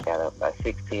 So I got up by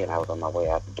 6:10. I was on my way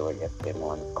out the door yesterday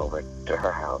morning over to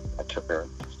her house. I took her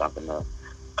something to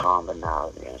calm the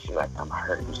nausea, and she's like, I'm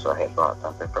hurting. So I had brought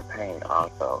something for pain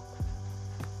also.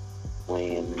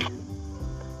 When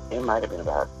it might have been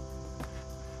about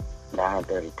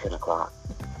 9:30, 10 o'clock,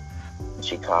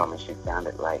 she called me. She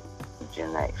sounded like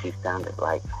Janae. She sounded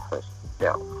like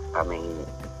herself.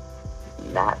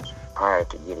 Not prior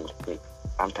to getting sick.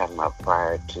 I'm talking about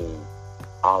prior to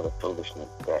all the foolishness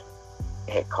that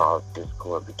had caused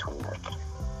discord between us.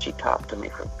 She talked to me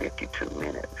for 52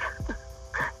 minutes.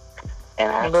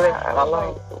 And I was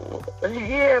like,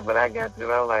 yeah, but I got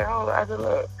to, I was like, hold on. I said,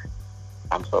 look,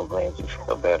 I'm so glad you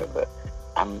feel better, but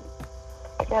I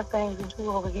got things to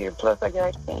do over here. Plus, I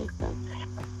got Kingston.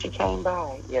 She came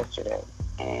by yesterday,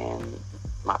 and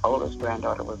my oldest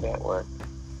granddaughter was at work,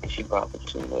 and she brought the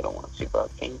 2 little ones. She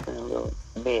brought Kingston and little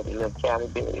Betty, little Callie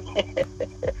Betty.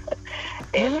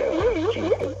 And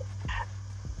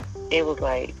it was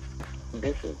like,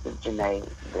 this is the Janae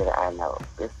that I know.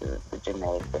 This is the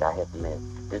Janae that I have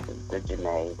missed. This is the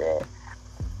Janae that...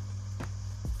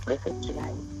 This is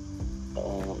Janae.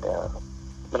 And,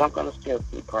 but I'm going to still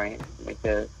keep praying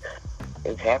because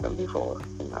it's happened before.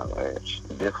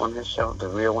 This one has shown, the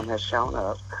real one has shown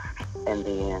up. And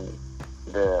then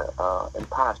the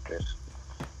imposters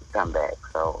come back.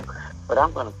 So, but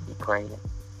I'm going to keep praying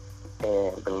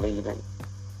and believing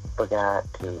for God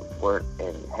to work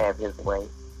and have His way.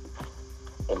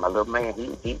 And my little man,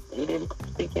 he didn't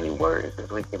speak any words this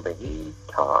weekend, but he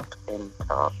talked and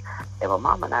talked. And my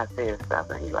mom and I said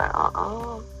something. He's like,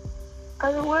 I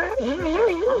said, what?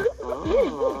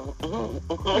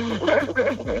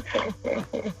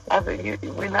 I said,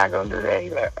 we're not going to do that.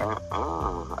 He's like, I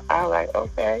was like,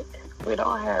 okay, we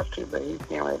don't have to, but he's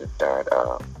getting ready to start.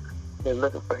 They're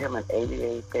looking for him an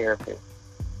ABA therapist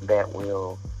that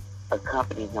will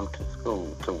accompany him to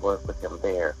school to work with him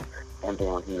there. And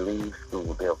then when he leaves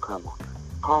school, they'll come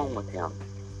home with him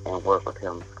and work with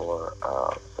him for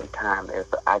some time there.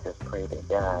 So I just pray that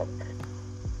God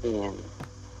in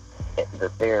the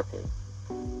therapist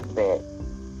that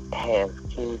has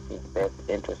Kingsley's best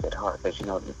interest at heart. Because,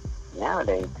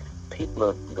 nowadays people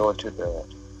are going to the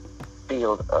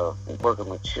field of working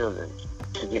with children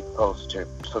to get close to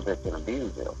so they can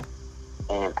abuse them.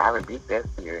 And I rebuke that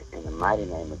spirit in the mighty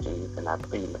name of Jesus, and I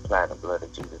plead and apply the blood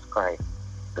of Jesus Christ,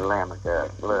 the Lamb of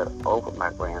God's blood, over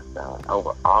my grandson,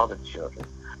 over all the children,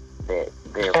 that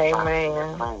their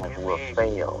plans will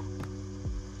fail.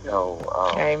 So,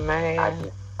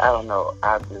 Amen. I don't know.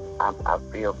 I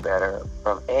feel better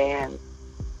and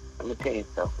let me tell you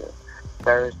something.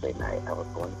 Thursday night, I was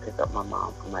going to pick up my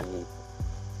mom from my niece.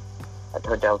 I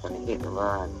told you I was going to hit and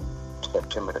run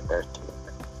September the 13th.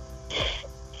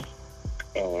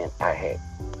 And I had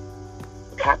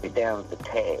copied down the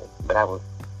tag, but I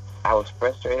was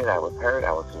frustrated, I was hurt,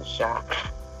 I was in shock.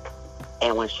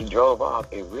 And when she drove off,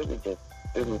 it really just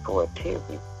threw me for a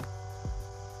tizzy.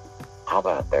 How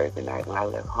about Thursday night when I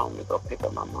left home to go pick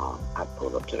up my mom? I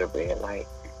pulled up to the red light,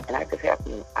 and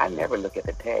I never look at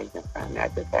the tags in front of me. I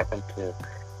just happened to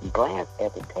glance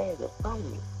at the tag in front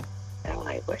of me. And I'm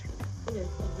like, what's this?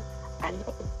 I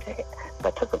know the tag. So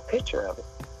I took a picture of it.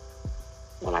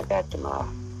 When I got to my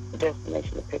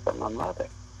destination to pick up my mother,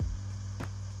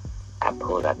 I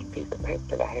pulled out the piece of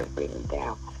paper that I had written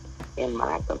down. In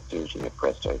my confusion and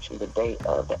frustration, the day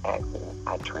of the accident,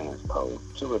 I transposed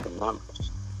two of the numbers.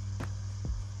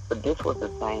 But this was the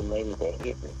same lady that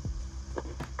hit me.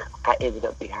 I ended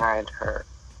up behind her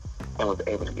and was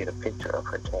able to get a picture of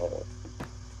her tag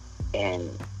and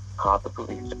called the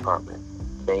police department.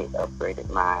 They upgraded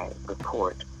my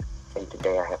report, and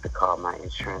today I have to call my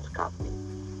insurance company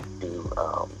to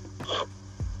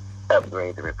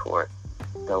upgrade the report.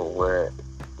 So where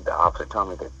the officer told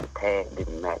me that the tag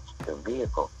didn't match the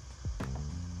vehicle,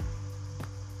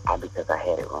 because I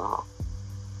had it wrong.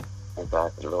 And so I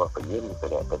said, Lord, forgive me for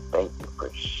that, but thank you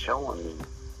for showing me.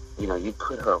 You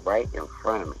put her right in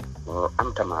front of me.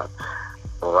 I'm talking about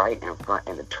right in front,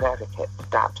 and the traffic had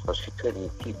stopped, so she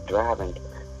couldn't keep driving,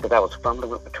 because I was fumbling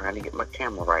with trying to get my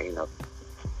camera right.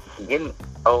 Getting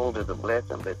old is a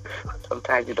blessing, but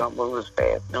sometimes you don't move as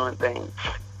fast doing things.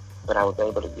 But I was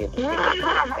able to get the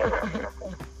picture.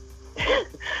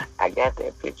 I got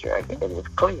that picture, and it's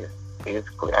clear. It's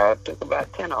clear. I took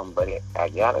about 10 of them, but I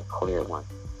got a clear one.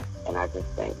 And I just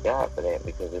thank God for that,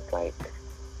 because it's like,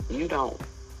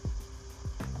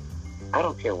 I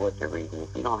don't care what the reason.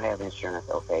 If you don't have insurance,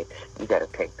 okay, you got to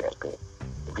take that bit.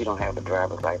 If you don't have a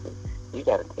driver's license,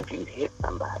 if you hit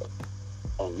somebody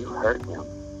and you hurt them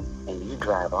and you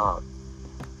drive off,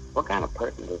 what kind of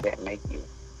person does that make you?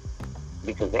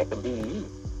 Because that could be you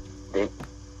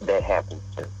that happens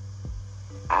to.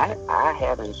 I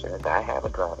have insurance. I have a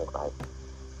driver's license.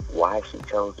 Why she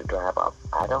chose to drive off,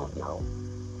 I don't know.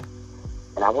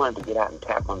 And I wanted to get out and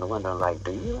tap on the window like,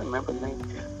 do you remember me?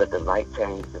 But the light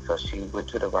changed, and so she went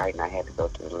to the right, and I had to go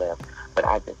to the left. But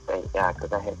I just thank God,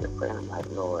 because I had this prayer, and I'm like,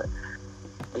 Lord,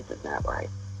 this is not right.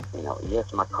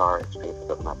 Yes, my car is fixed,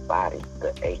 but my body,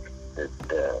 the ache,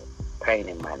 the pain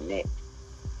in my neck,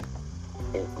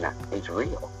 it's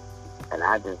real. And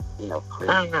I just, please.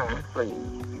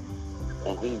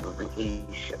 And he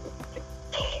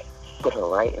put her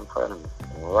right in front of me.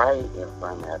 Right in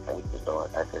front of me. I thank you, Lord.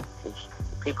 I just,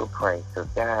 people pray, because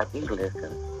God, He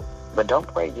listens. But don't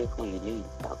pray just when you need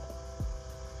something.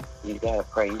 You gotta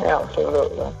pray.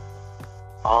 Absolutely.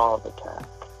 All the time.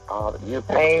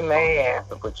 Amen.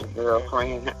 But your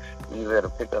girlfriend, you better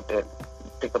pick up the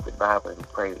Bible and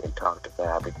pray and talk to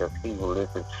God, because He will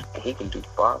listen, and He can do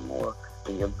far more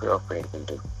than your girlfriend can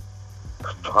do.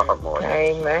 Far more.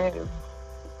 Amen.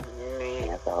 And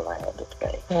that's all I have to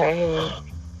say.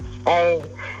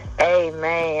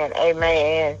 Amen.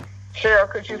 Amen. Cheryl,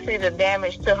 could you see the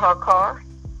damage to her car?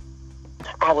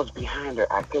 I was behind her.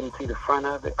 I couldn't see the front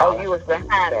of it. Oh, you was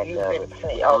behind her. You couldn't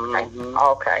see. Okay. Mm-hmm.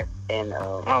 Okay. And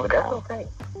but that's okay.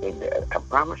 I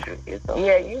promise you, it's okay.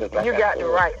 Yeah, you got the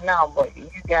right number. You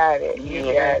got it.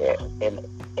 You got it. And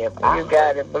if you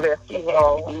got it, bless you.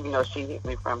 Even though she hit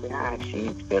me from behind,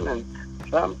 she's feeling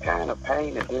some kind of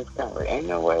pain or discomfort. Ain't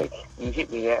no way you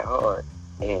hit me that hard,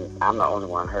 and I'm the only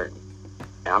one hurting.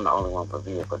 And I'm the only one for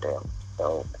vehicle damage.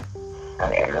 So I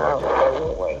have to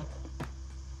go away.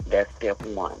 That's step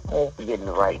one. Getting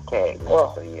the right tag.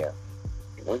 Well, so yeah,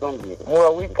 we're gonna get it.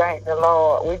 Well, we thank the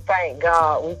Lord. We thank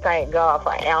God. We thank God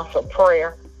for answer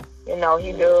prayer. He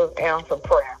does answer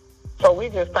prayer. So we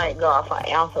just thank God for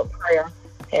answer prayer,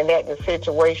 and that the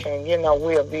situation,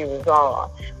 will be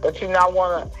resolved. But I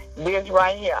want this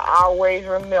right here. Always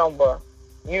remember,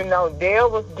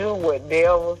 devils do what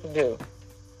devils do.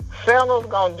 Sinners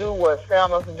gonna do what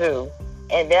sinners do,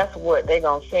 and that's what they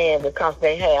gonna sin because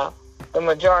the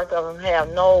majority of them have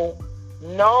no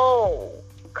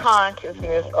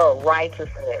consciousness of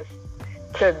righteousness.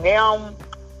 To them,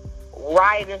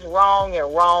 right is wrong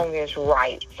and wrong is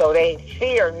right. So they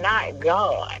fear not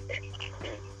God.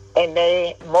 And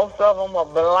most of them are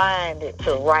blinded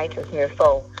to righteousness.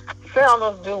 So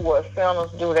sinners do what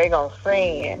sinners do. They going to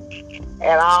sin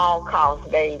at all costs.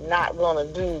 The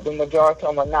majority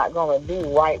of them are not going to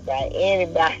do right by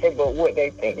anybody but what they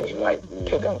think is right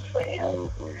to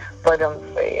themselves, for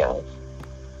themselves.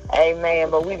 Amen.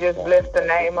 But we just bless the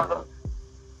name of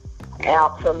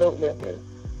absolutely.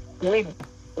 We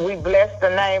bless the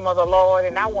name of the Lord,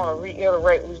 and I want to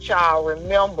reiterate with y'all,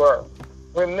 remember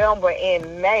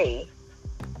in May,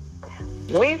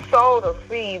 we sowed a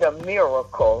seed of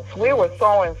miracles. We were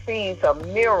sowing seeds of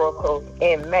miracles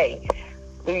in May.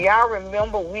 Do y'all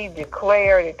remember we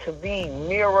declared it to be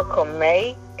Miracle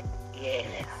May? Yes.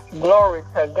 Glory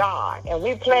to God. And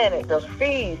we planted the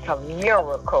seeds of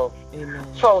miracles. Amen.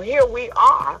 So here we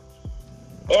are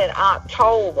in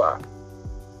October.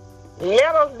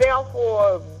 Let us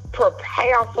therefore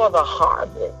prepare for the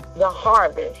harvest.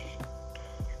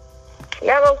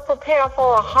 Let us prepare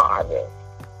for a harvest.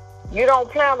 You don't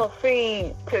plant a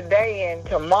seed today and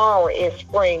tomorrow it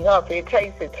spring up. It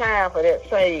takes the time for that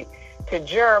seed to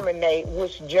germinate,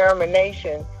 which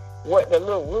germination, what the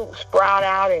little roots sprout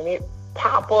out and it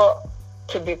pop up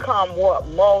to become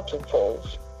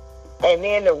multiples. And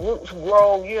then the roots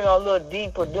grow, a little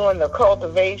deeper doing the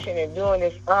cultivation and doing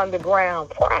this underground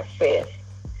process.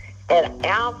 And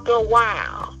after a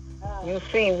while, you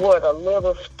see what a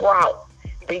little sprout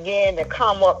began to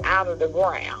come up out of the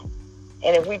ground.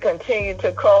 And if we continue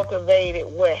to cultivate it,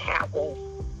 what happens?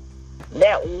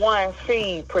 That one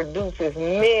seed produces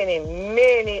many,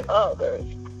 many others.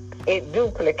 It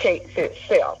duplicates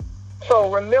itself.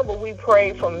 So remember, we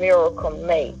prayed for Miracle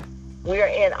May. We're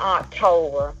in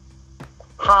October.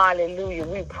 Hallelujah.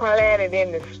 We planted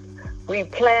in the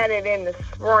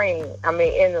spring,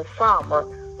 in the summer.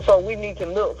 So we need to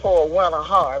look for a winter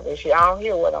harvest. Y'all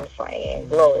hear what I'm saying?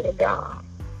 Glory to God.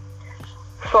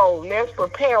 So let's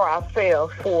prepare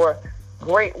ourselves for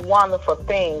great, wonderful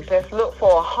things. Let's look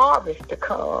for a harvest to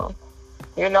come.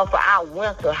 For our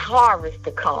winter harvest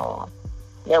to come.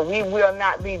 That we will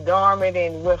not be dormant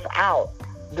and without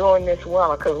during this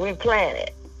winter because we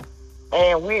planted.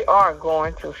 And we are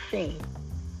going to see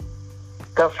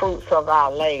the fruits of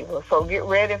our labor. So get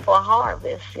ready for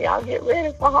harvest. Y'all get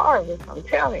ready for harvest. I'm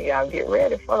telling y'all, get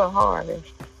ready for the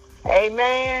harvest.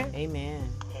 Amen. Amen.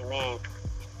 Amen.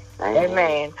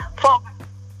 Amen.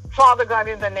 Father God,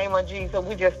 in the name of Jesus,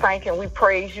 we just thank and we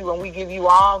praise you and we give you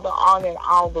all the honor and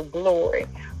all the glory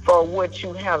for what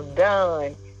you have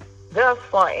done thus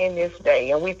far in this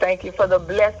day. And we thank you for the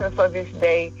blessings of this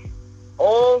day.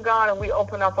 Oh God, and we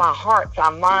open up our hearts,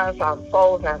 our minds, our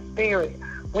souls, our spirits.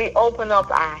 We open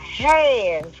up our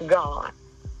hands, God,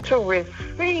 to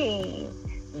receive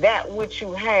that which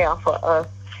you have for us.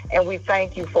 And we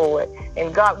thank you for it.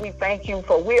 And God, we thank you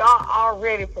for we are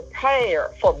already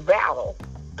prepared for battle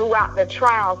throughout the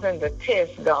trials and the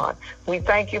tests, God. We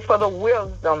thank you for the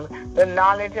wisdom, the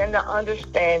knowledge, and the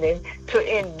understanding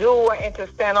to endure and to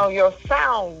stand on your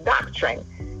sound doctrine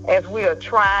as we are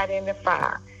tried in the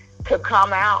fire, to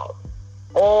come out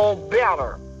all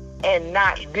better and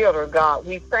not bitter, God.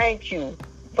 We thank you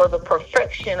for the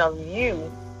perfection of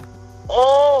you,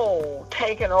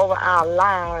 taking over our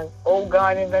lives,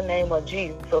 God, in the name of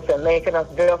Jesus, and making us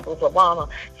vessels of honor,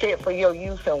 fit for your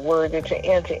use and worthy to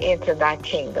enter into thy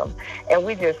kingdom. And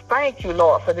we just thank you,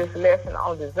 Lord, for this lesson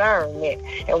on discernment.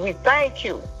 And we thank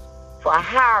you for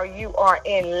how you are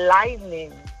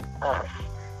enlightening us,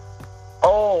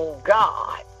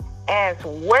 God, as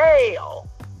well,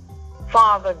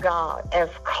 Father God, as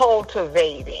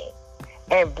cultivating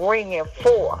and bringing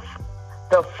forth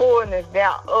the fullness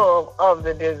thereof of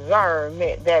the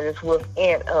discernment that is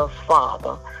within us,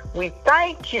 Father. We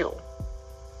thank you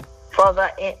for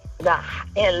the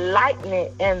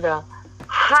enlightening and the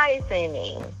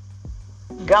heightening,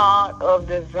 God, of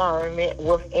discernment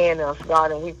within us,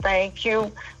 God. And we thank you.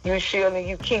 You shield and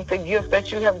you keep the gifts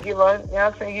that you have given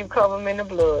us, and you cover them in the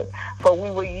blood. For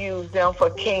we will use them for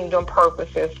kingdom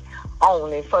purposes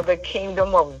only, for the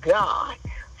kingdom of God,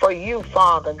 for you,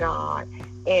 Father God.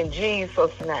 In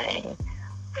Jesus' name.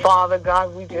 Father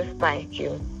God, we just thank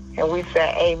you. And we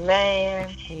say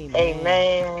amen,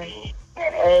 amen,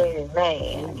 and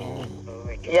amen.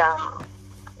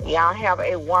 Y'all have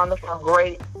a wonderful,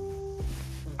 great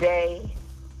day.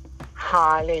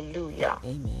 Hallelujah.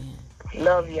 Amen.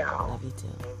 Love y'all. Love you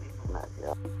too. Love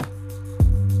y'all.